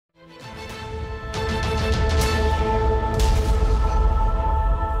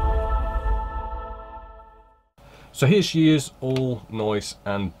So here she is, all nice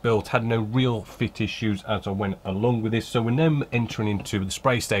and built. Had no real fit issues as I went along with this. So we're now entering into the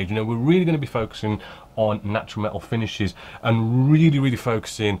spray stage. You know, we're really going to be focusing on natural metal finishes and really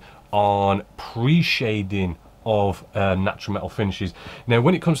focusing on pre-shading of natural metal finishes. Now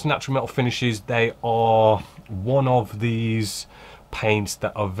when it comes to natural metal finishes, they are one of these paints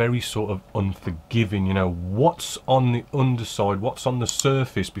that are very sort of unforgiving. You know, what's on the underside, what's on the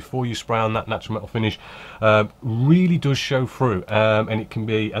surface before you spray on that natural metal finish really does show through, and it can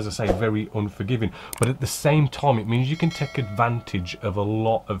be, as I say, very unforgiving. But at the same time, it means you can take advantage of a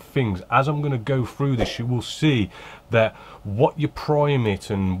lot of things. As I'm going to go through this, you will see that what you prime it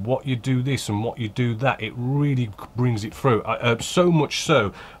and what you do this and what you do that, it really brings it through. So much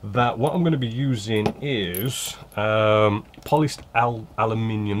so that what I'm going to be using is polished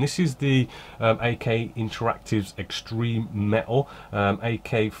aluminium. This is the AK Interactives Extreme Metal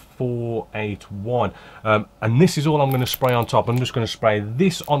AK481, and this is all I'm going to spray on top. I'm just going to spray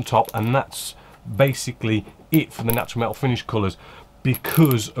this on top, and that's basically it for the natural metal finish colors,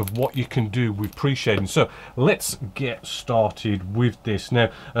 because of what you can do with pre-shading. So let's get started with this.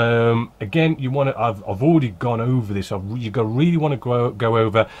 Now again, you want to, I've already gone over this. You really want to go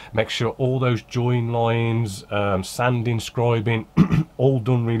over, make sure all those join lines, sanding, scribing all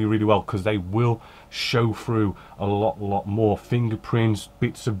done really well, because they will show through a lot more. Fingerprints,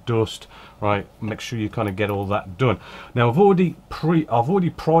 bits of dust, right? Make sure you kind of get all that done. Now I've already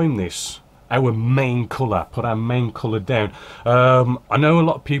primed this, our main color, put our main color down. I know a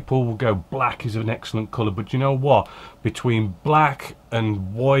lot of people will go black is an excellent color, but you know what, between black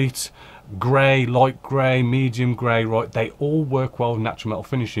and white, grey, light grey, medium grey, right, they all work well with natural metal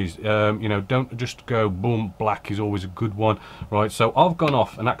finishes. You know, don't just go boom, black is always a good one, right? So I've gone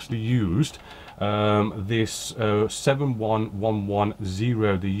off and actually used this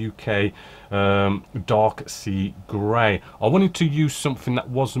 71110, the UK dark sea grey. I wanted to use something that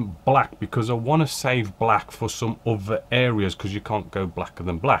wasn't black because I want to save black for some other areas, because you can't go blacker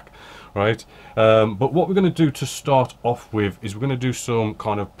than black, right? But what we're going to do to start off with is we're going to do some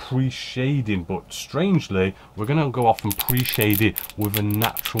kind of pre-shading, but strangely we're going to go off and pre-shade it with a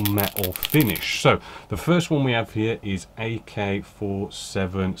natural metal finish. So the first one we have here is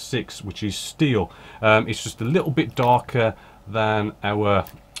AK476, which is steel. It's just a little bit darker than our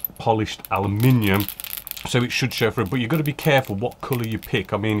polished aluminium, so it should show through, but you've got to be careful what color you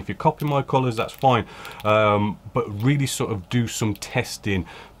pick. I mean, if you copy my colors, that's fine, but really sort of do some testing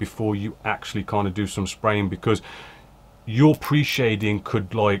before you actually kind of do some spraying, because your pre-shading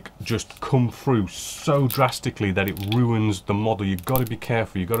could like just come through so drastically that it ruins the model. You've got to be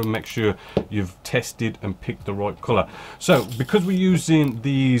careful. You've got to make sure you've tested and picked the right color. So because we're using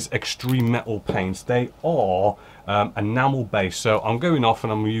these extreme metal paints, they are enamel based, so I'm going off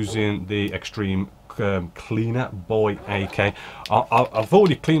and I'm using the extreme cleaner by AK. I've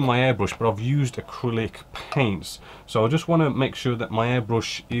already cleaned my airbrush, but I've used acrylic paints, so I just want to make sure that my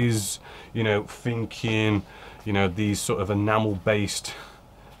airbrush is, you know, thinking, you know, these sort of enamel based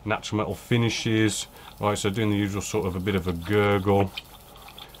natural metal finishes, right? So doing the usual sort of a bit of a gurgle,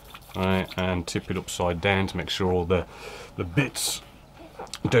 right, and tip it upside down to make sure all the bits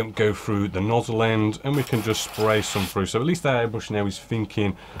don't go through the nozzle end, and we can just spray some through. So at least that airbrush now is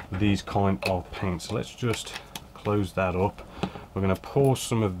thinking these kind of paints. So let's just close that up. We're going to pour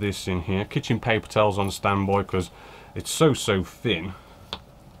some of this in here. Kitchen paper towels on standby, because it's so thin.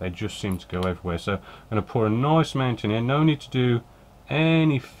 They just seem to go everywhere. So I'm going to pour a nice amount in here. No need to do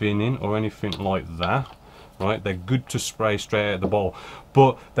any thinning or anything like that, right? They're good to spray straight out of the bowl,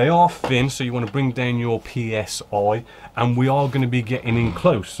 but they are thin, so you want to bring down your PSI, and we are going to be getting in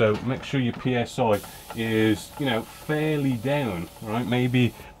close, so make sure your PSI is, you know, fairly down, right?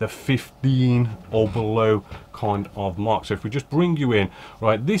 Maybe the 15 or below kind of mark. So if we just bring you in,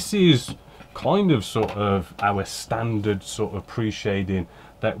 right, this is kind of sort of our standard sort of pre-shading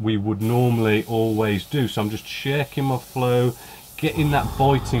that we would normally always do. So I'm just checking my flow, getting that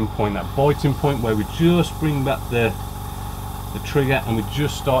biting point where we just bring back the trigger and we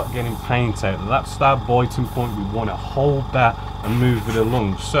just start getting paint out. That's that biting point. We want to hold that and move it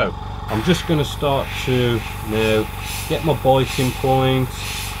along. So I'm just going to start to now get my biting point,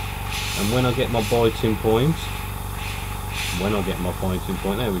 and when I get my biting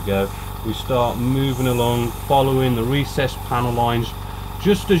point, there we go, we start moving along, following the recessed panel lines,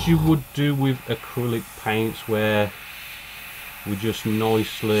 just as you would do with acrylic paints, where we just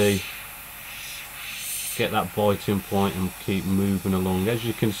nicely get that biting point and keep moving along. As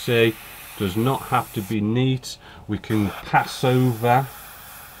you can see, does not have to be neat. We can pass over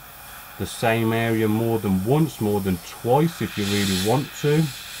the same area more than once, more than twice if you really want to.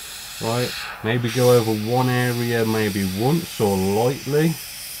 right? Maybe go over one area maybe once or lightly,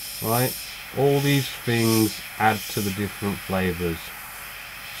 right? All these things add to the different flavors.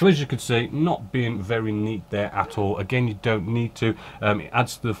 So as you can see, not being very neat there at all. Again, you don't need to. It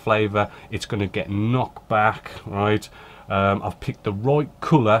adds to the flavor. It's going to get knocked back, right? I've picked the right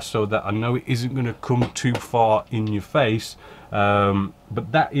color so that I know it isn't going to come too far in your face.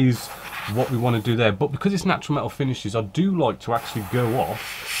 But that is what we want to do there. But because it's natural metal finishes, I do like to actually go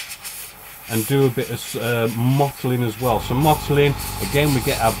off and do a bit of mottling as well. So mottling, again, we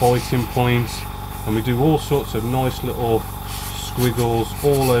get our biting points, and we do all sorts of nice little squiggles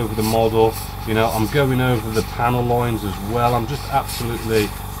all over the model. You know, I'm going over the panel lines as well. I'm just absolutely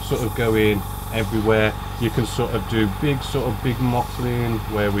sort of going everywhere. You can sort of do big mottling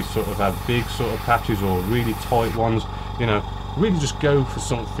where we sort of have big sort of patches or really tight ones. You know, really just go for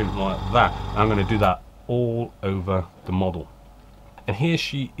something like that. I'm going to do that all over the model. And here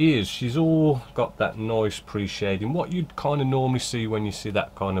she is. She's all got that nice pre-shading, what you'd kind of normally see when you see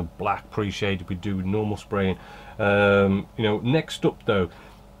that kind of black pre-shaded we do with normal spraying. You know, next up though,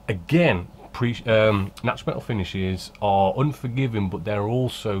 again, natural metal finishes are unforgiving, but they're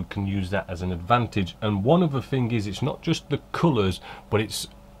also can use that as an advantage. And one other thing is, it's not just the colors, but it's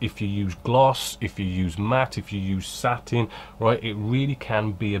if you use gloss, if you use matte, if you use satin, right, it really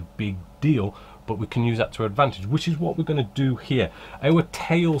can be a big deal. But we can use that to our advantage, which is what we're going to do here. Our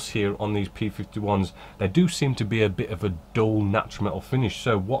tails here on these P-51s, they do seem to be a bit of a dull natural metal finish.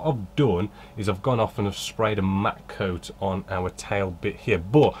 So what I've done is I've gone off and I've sprayed a matte coat on our tail bit here.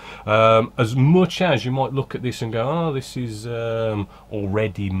 But as much as you might look at this and go, oh, this is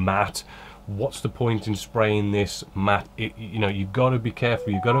already matte, what's the point in spraying this matte? You know, you've got to be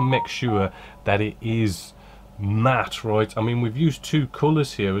careful. You've got to make sure that it is matte, right? I mean, we've used two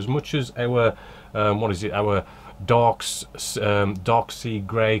colors here. As much as our what is it, our dark sea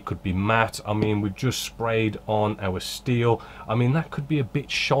gray could be matte, I mean, we've just sprayed on our steel. I mean, that could be a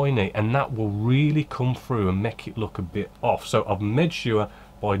bit shiny, and that will really come through and make it look a bit off. So I've made sure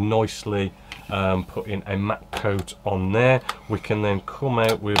by nicely putting a matte coat on there, we can then come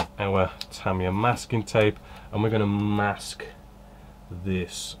out with our Tamiya masking tape, and we're going to mask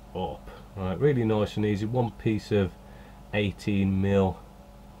this up. Right, really nice and easy. One piece of 18mm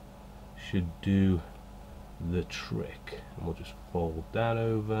should do the trick. And we'll just fold that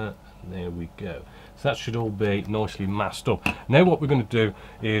over, and there we go. So that should all be nicely masked up. Now what we're going to do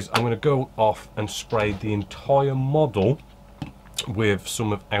is I'm going to go off and spray the entire model with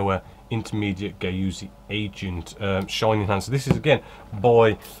some of our intermediate Gayuzi agent shine enhancer. This is again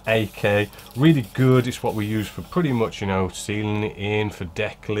by AK, really good. It's what we use for pretty much, you know, sealing it in, for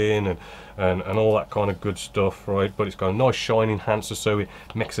deckling and all that kind of good stuff, right? But it's got a nice shine enhancer, so it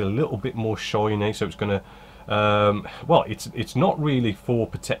makes it a little bit more shiny. So it's gonna well, it's not really for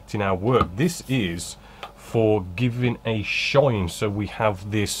protecting our work. This is for giving a shine. So we have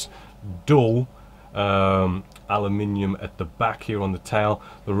this dull aluminium at the back here on the tail.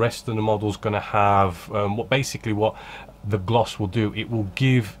 The rest of the model's going to have what the gloss will do. It will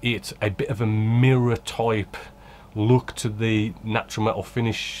give it a bit of a mirror type look to the natural metal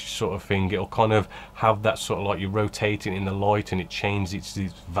finish sort of thing. It'll kind of have that sort of like you're rotating in the light and it changes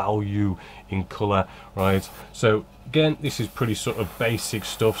its value in color, right? So again, this is pretty sort of basic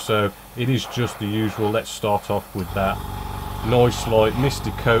stuff, so it is just the usual. Let's start off with that nice light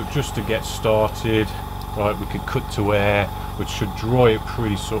misty coat just to get started. Right, we could cut to air, which should dry it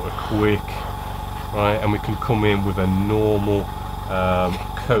pretty sort of quick, right? And we can come in with a normal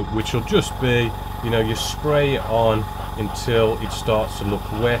coat, which will just be, you know, you spray it on until it starts to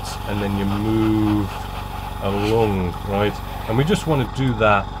look wet, and then you move along, right? And we just want to do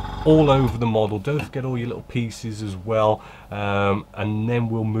that all over the model. Don't forget all your little pieces as well, and then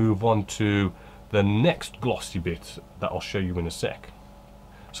we'll move on to the next glossy bit that I'll show you in a sec.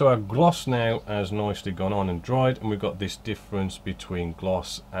 So our gloss now has nicely gone on and dried, and we've got this difference between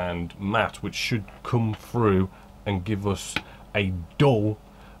gloss and matte, which should come through and give us a dull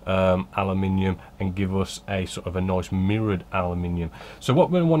aluminium and give us a sort of a nice mirrored aluminium. So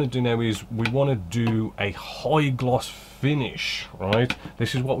what we want to do now is we want to do a high gloss finish, right?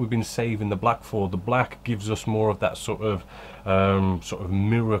 This is what we've been saving the black for. The black gives us more of that sort of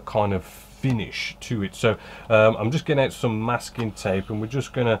mirror kind of finish to it. So I'm just getting out some masking tape, and we're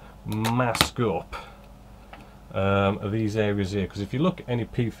just going to mask up these areas here, because if you look at any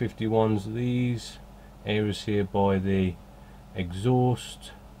P-51s, these areas here by the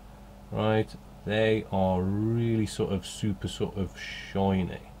exhaust, right, they are really sort of super sort of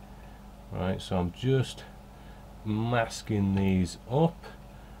shiny, right? So I'm just masking these up,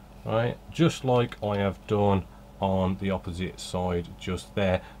 right, just like I have done on the opposite side just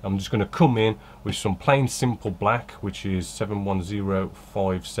there. I'm just going to come in with some plain simple black, which is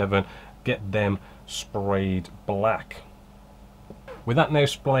 71057, get them sprayed black. With that now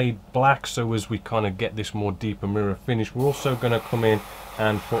sprayed black, so as we kind of get this more deeper mirror finish, we're also going to come in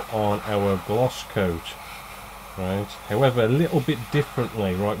and put on our gloss coat, right? However, a little bit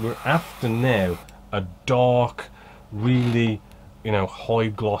differently, right? We're after now a dark, really, you know, high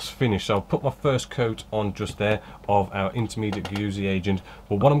gloss finish. So I'll put my first coat on just there of our intermediate Guzzi agent,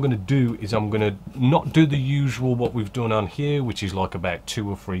 but what I'm going to do is I'm going to not do the usual what we've done on here, which is like about 2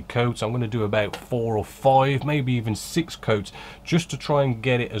 or 3 coats. I'm going to do about 4 or 5, maybe even 6 coats, just to try and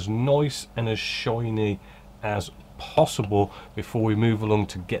get it as nice and as shiny as possible before we move along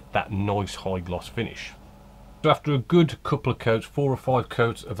to get that nice high gloss finish. So after a good couple of coats, 4 or 5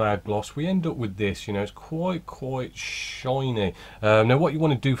 coats of our gloss, we end up with this. You know, it's quite shiny. Now what you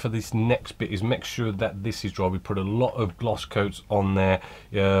want to do for this next bit is make sure that this is dry. We put a lot of gloss coats on there.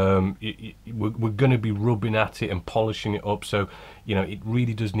 We're going to be rubbing at it and polishing it up, so you know it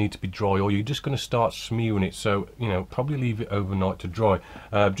really does need to be dry, or you're just going to start smearing it. So you know, probably leave it overnight to dry.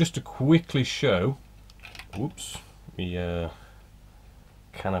 Just to quickly show, whoops, the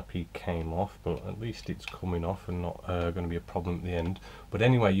canopy came off, but at least it's coming off and not going to be a problem at the end. But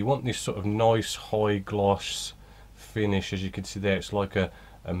anyway, you want this sort of nice high gloss finish. As you can see there, it's like a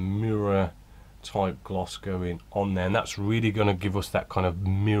mirror type gloss going on there, and that's really going to give us that kind of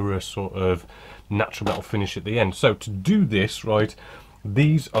mirror sort of natural metal finish at the end. So to do this, right,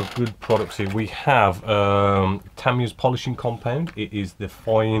 these are good products here. We have Tamiya's polishing compound. It is the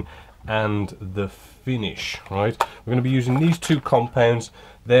fine and the finish, right? We're going to be using these 2 compounds.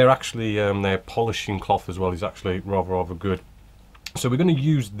 They're actually their polishing cloth as well is actually rather good. So we're going to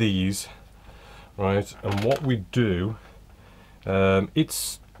use these, right? And what we do,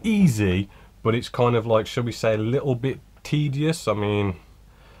 it's easy, but it's kind of like, shall we say, a little bit tedious. I mean,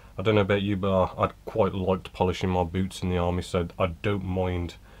 I don't know about you, but I'd quite liked polishing my boots in the army, so I don't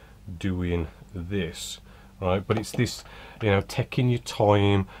mind doing this, right? But it's this, you know, taking your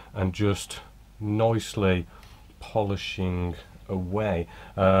time and just nicely polishing away.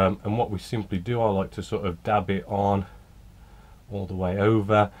 And what we simply do, I like to sort of dab it on all the way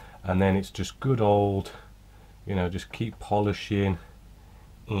over, and then it's just good old, you know, just keep polishing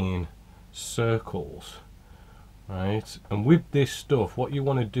in circles, right? And with this stuff, what you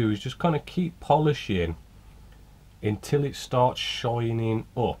want to do is just kind of keep polishing until it starts shining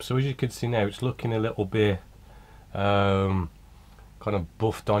up. So as you can see now, it's looking a little bit kind of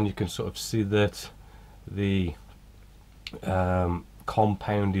buffed on. You can sort of see that the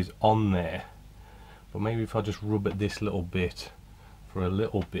compound is on there, but maybe if I just rub at this little bit for a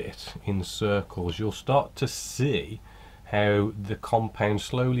little bit in circles, you'll start to see how the compound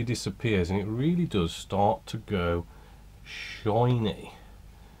slowly disappears, and it really does start to go shiny,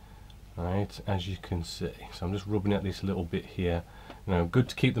 right, as you can see. So I'm just rubbing at this little bit here. You know, good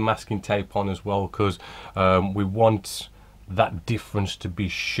to keep the masking tape on as well, because we want that difference to be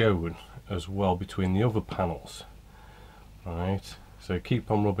shown as well between the other panels, right? So keep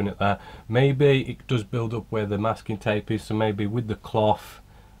on rubbing at that. Maybe it does build up where the masking tape is, so maybe with the cloth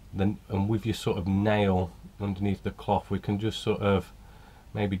then and with your sort of nail underneath the cloth, we can just sort of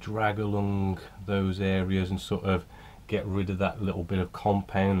maybe drag along those areas and sort of get rid of that little bit of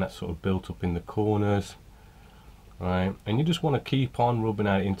compound that's sort of built up in the corners, right? And you just want to keep on rubbing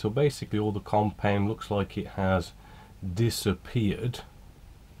at it until basically all the compound looks like it has disappeared.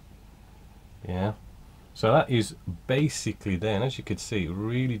 Yeah, so that is basically there, and as you can see, it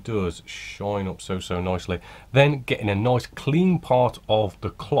really does shine up so nicely. Then getting a nice clean part of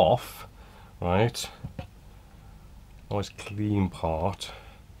the cloth, right, nice clean part,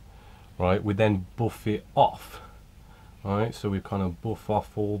 right, we then buff it off, right? So we kind of buff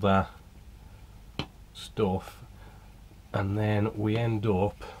off all that stuff, and then we end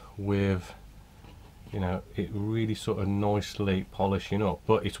up with, you know, it really sort of nicely polishing up.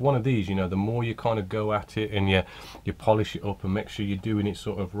 But it's one of these, you know, the more you kind of go at it and you polish it up and make sure you're doing it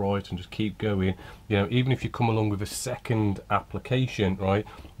sort of right and just keep going, you know, even if you come along with a second application, right,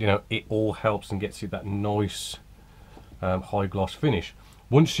 you know, it all helps and gets you that nice high gloss finish.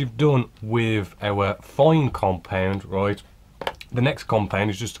 Once you've done with our fine compound, right, the next compound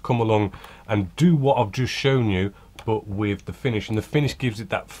is just to come along and do what I've just shown you, but with the finish, and the finish gives it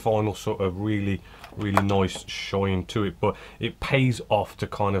that final sort of really nice shine to it. But it pays off to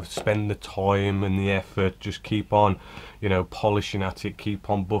kind of spend the time and the effort, just keep on, you know, polishing at it, keep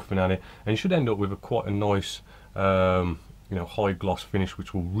on buffing at it, and you should end up with a quite a nice you know, high gloss finish,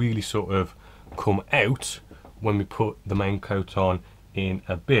 which will really sort of come out when we put the main coat on in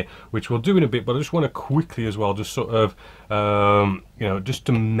a bit, which we'll do in a bit. But I just want to quickly as well just sort of you know, just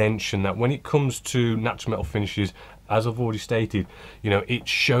to mention that when it comes to natural metal finishes, as I've already stated, you know, it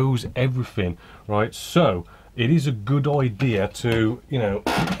shows everything, right? So it is a good idea to, you know,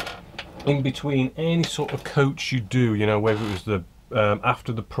 in between any sort of coats you do, you know, whether it was the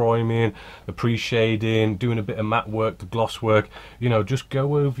after the priming, the pre-shading, doing a bit of matte work, the gloss work, you know, just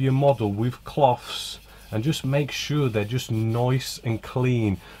go over your model with cloths and just make sure they're just nice and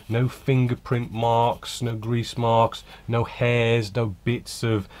clean. No fingerprint marks, no grease marks, no hairs, no bits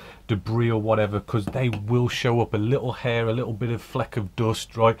of debris or whatever, because they will show up. A little hair, a little bit of fleck of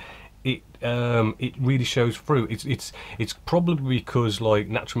dust, right? It really shows through. It's probably because, like,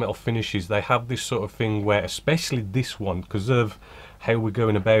 natural metal finishes, they have this sort of thing where, especially this one, because of how we're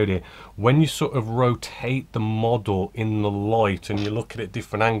going about it, when you sort of rotate the model in the light and you look at it at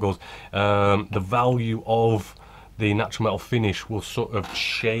different angles, the value of the natural metal finish will sort of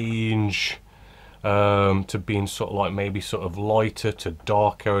change to being sort of like maybe sort of lighter to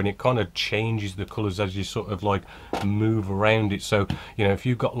darker, and it kind of changes the colors as you sort of like move around it. So, you know, if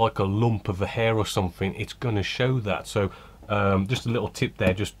you've got like a lump of a hair or something, it's going to show that. So just a little tip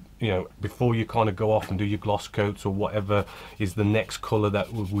there, just, you know, before you kind of go off and do your gloss coats or whatever is the next color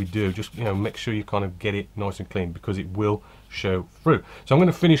that we do, just, you know, make sure you kind of get it nice and clean, because it will show through. So I'm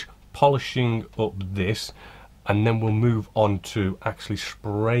going to finish polishing up this, and then we'll move on to actually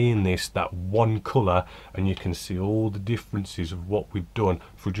spraying this that one color, and you can see all the differences of what we've done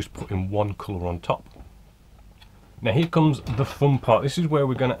for just putting one color on top. Now here comes the fun part. This is where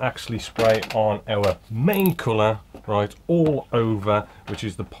we're going to actually spray on our main color, right, all over, which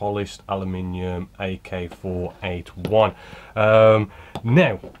is the polished aluminium AK481.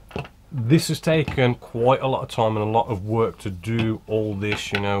 Now this has taken quite a lot of time and a lot of work to do all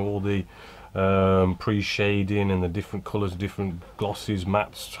this, you know, all the pre-shading and the different colors, different glosses,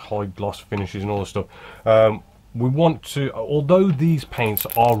 mattes, high gloss finishes and all this stuff. We want to, although these paints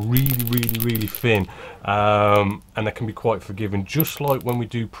are really thin, and they can be quite forgiving, just like when we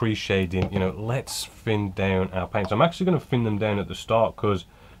do pre-shading, you know, let's thin down our paints. I'm actually going to thin them down at the start because,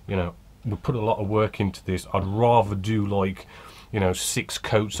 you know, we put a lot of work into this. I'd rather do, like, you know, 6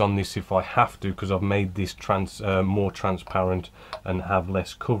 coats on this if I have to, because I've made this more transparent and have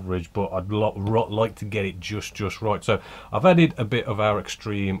less coverage, but I'd like to get it just right. So I've added a bit of our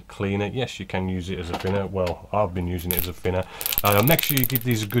extreme cleaner. Yes, you can use it as a thinner. Well, I've been using it as a thinner. Make sure you give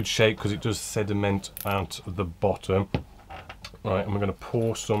these a good shake, because it does sediment at the bottom. Right, and we're going to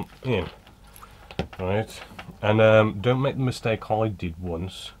pour some in. Right, and don't make the mistake I did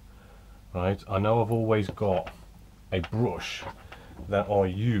once. Right, I know I've always got a brush that I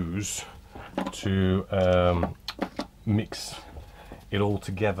use to mix it all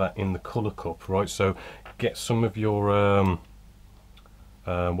together in the colour cup, right? So get some of your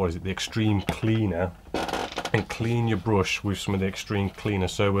what is it, the extreme cleaner, and clean your brush with some of the extreme cleaner,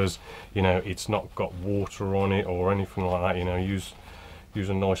 so as, you know, it's not got water on it or anything like that. You know, use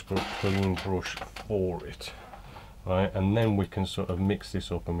a nice clean brush for it, right? And then we can sort of mix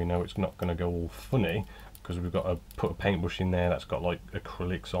this up, and we know it's not going to go all funny, because we've got to put a paintbrush in there that's got like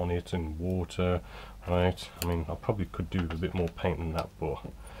acrylics on it and water, right? I mean, I probably could do a bit more paint than that, but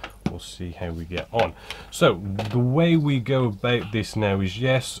we'll see how we get on. So the way we go about this now is,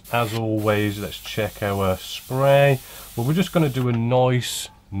 yes, as always, let's check our spray. Well, we're just going to do a nice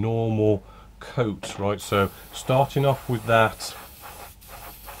normal coat, right? So starting off with that,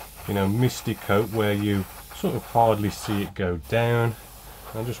 you know, misty coat where you sort of hardly see it go down.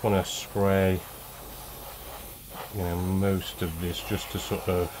 I just want to spray, you know, most of this, just to sort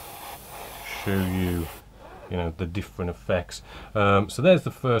of show you, you know, the different effects. So there's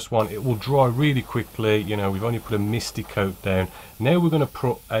the first one. It will dry really quickly. You know, we've only put a misty coat down. Now we're going to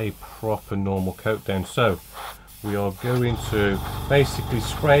put a proper normal coat down. So we are going to basically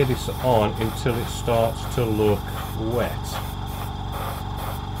spray this on until it starts to look wet.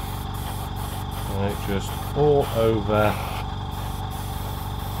 Right, just all over.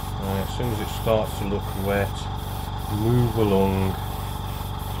 Right, as soon as it starts to look wet, move along.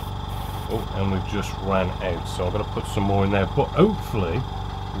 Oh, and we've just ran out, so I'm going to put some more in there. But hopefully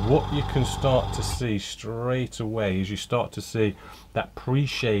what you can start to see straight away is you start to see that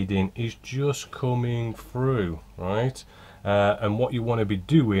pre-shading is just coming through, right? And what you want to be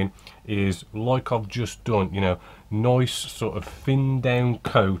doing is, like I've just done, you know, nice sort of thin down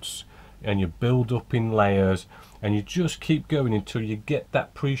coats, and you build up in layers, and you just keep going until you get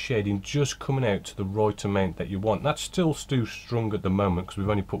that pre-shading just coming out to the right amount that you want. That's still too strong at the moment because we've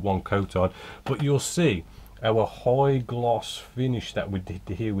only put one coat on, but you'll see our high gloss finish that we did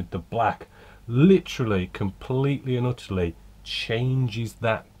here with the black literally completely and utterly changes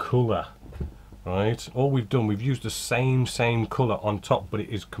that colour. Right, all we've done, we've used the same colour on top, but it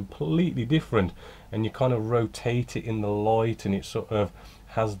is completely different, and you kind of rotate it in the light and it sort of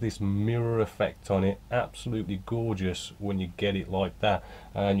has this mirror effect on it. Absolutely gorgeous when you get it like that,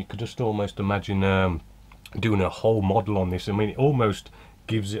 and you could just almost imagine doing a whole model on this. I mean, it almost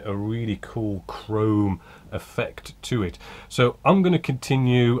gives it a really cool chrome effect to it. So I'm going to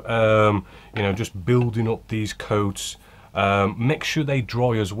continue you know, just building up these coats. Make sure they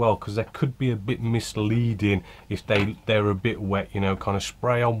dry as well, because they could be a bit misleading if they're a bit wet. You know, kind of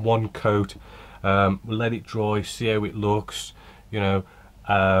spray on one coat, let it dry, see how it looks, you know,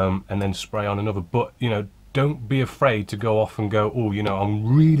 and then spray on another. But you know, don't be afraid to go off and go, oh, you know,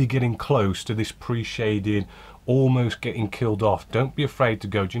 I'm really getting close to this pre-shaded, almost getting killed off. Don't be afraid to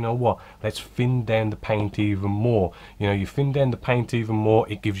go, do you know what, let's thin down the paint even more. You know, you thin down the paint even more,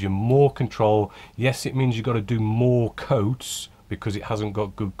 it gives you more control. Yes, it means you've got to do more coats because it hasn't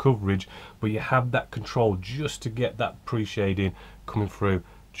got good coverage, but you have that control just to get that pre-shading coming through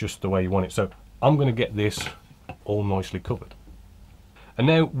just the way you want it. So I'm going to get this all nicely covered. And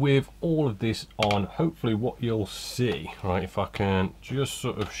now with all of this on, hopefully what you'll see, right, if I can just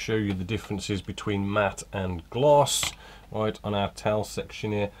sort of show you the differences between matte and gloss, right, on our tail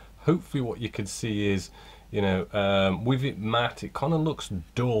section here. Hopefully what you can see is, you know, with it matte, it kind of looks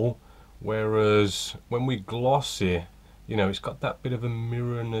dull, whereas when we gloss it, you know, it's got that bit of a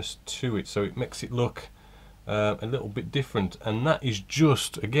mirrorness to it, so it makes it look a little bit different. And that is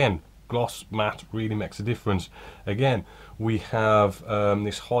just, again, gloss matte really makes a difference. Again, we have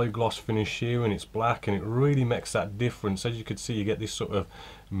this high gloss finish here, and it's black, and it really makes that difference. As you can see, you get this sort of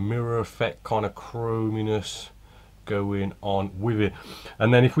mirror effect kind of chrominess going on with it.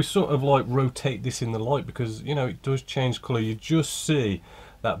 And then if we sort of like rotate this in the light, because you know it does change color, you just see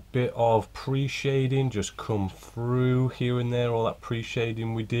that bit of pre-shading just come through here and there, all that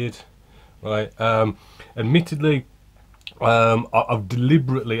pre-shading we did, right? Admittedly, I've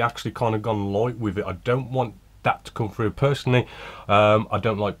deliberately actually kind of gone light with it. I don't want that to come through personally. I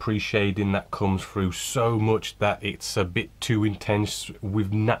don't like pre-shading that comes through so much that it's a bit too intense.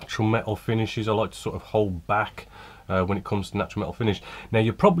 With natural metal finishes, I like to sort of hold back when it comes to natural metal finish. Now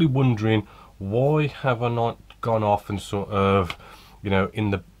you're probably wondering, why have I not gone off and sort of, you know, in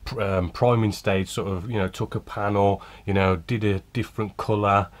the priming stage, sort of, you know, took a panel, you know, did a different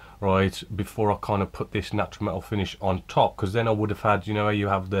color, right, before I kind of put this natural metal finish on top? Because then I would have had, you know, you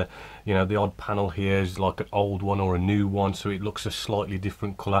have the, you know, the odd panel here is like an old one or a new one, so it looks a slightly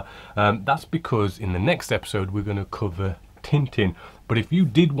different color. That's because in the next episode we're going to cover tinting. But if you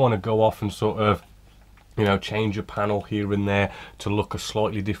did want to go off and sort of, you know, change a panel here and there to look a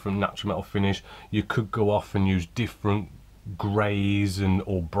slightly different natural metal finish, you could go off and use different greys and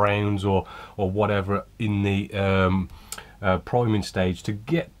or browns or whatever in the priming stage to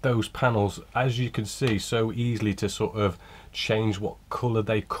get those panels, as you can see, so easily to sort of change what color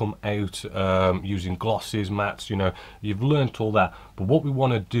they come out using glosses, mattes. You know, you've learnt all that. But what we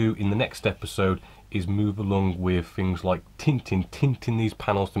want to do in the next episode is move along with things like tinting these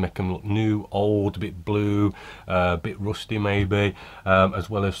panels to make them look new, old, a bit blue, a bit rusty maybe, as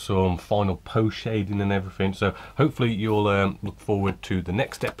well as some final post shading and everything. So hopefully you'll look forward to the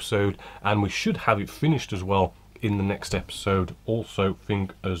next episode, and we should have it finished as well in the next episode also,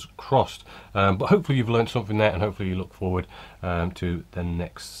 fingers crossed. But hopefully you've learned something there, and hopefully you look forward to the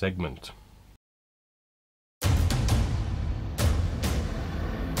next segment.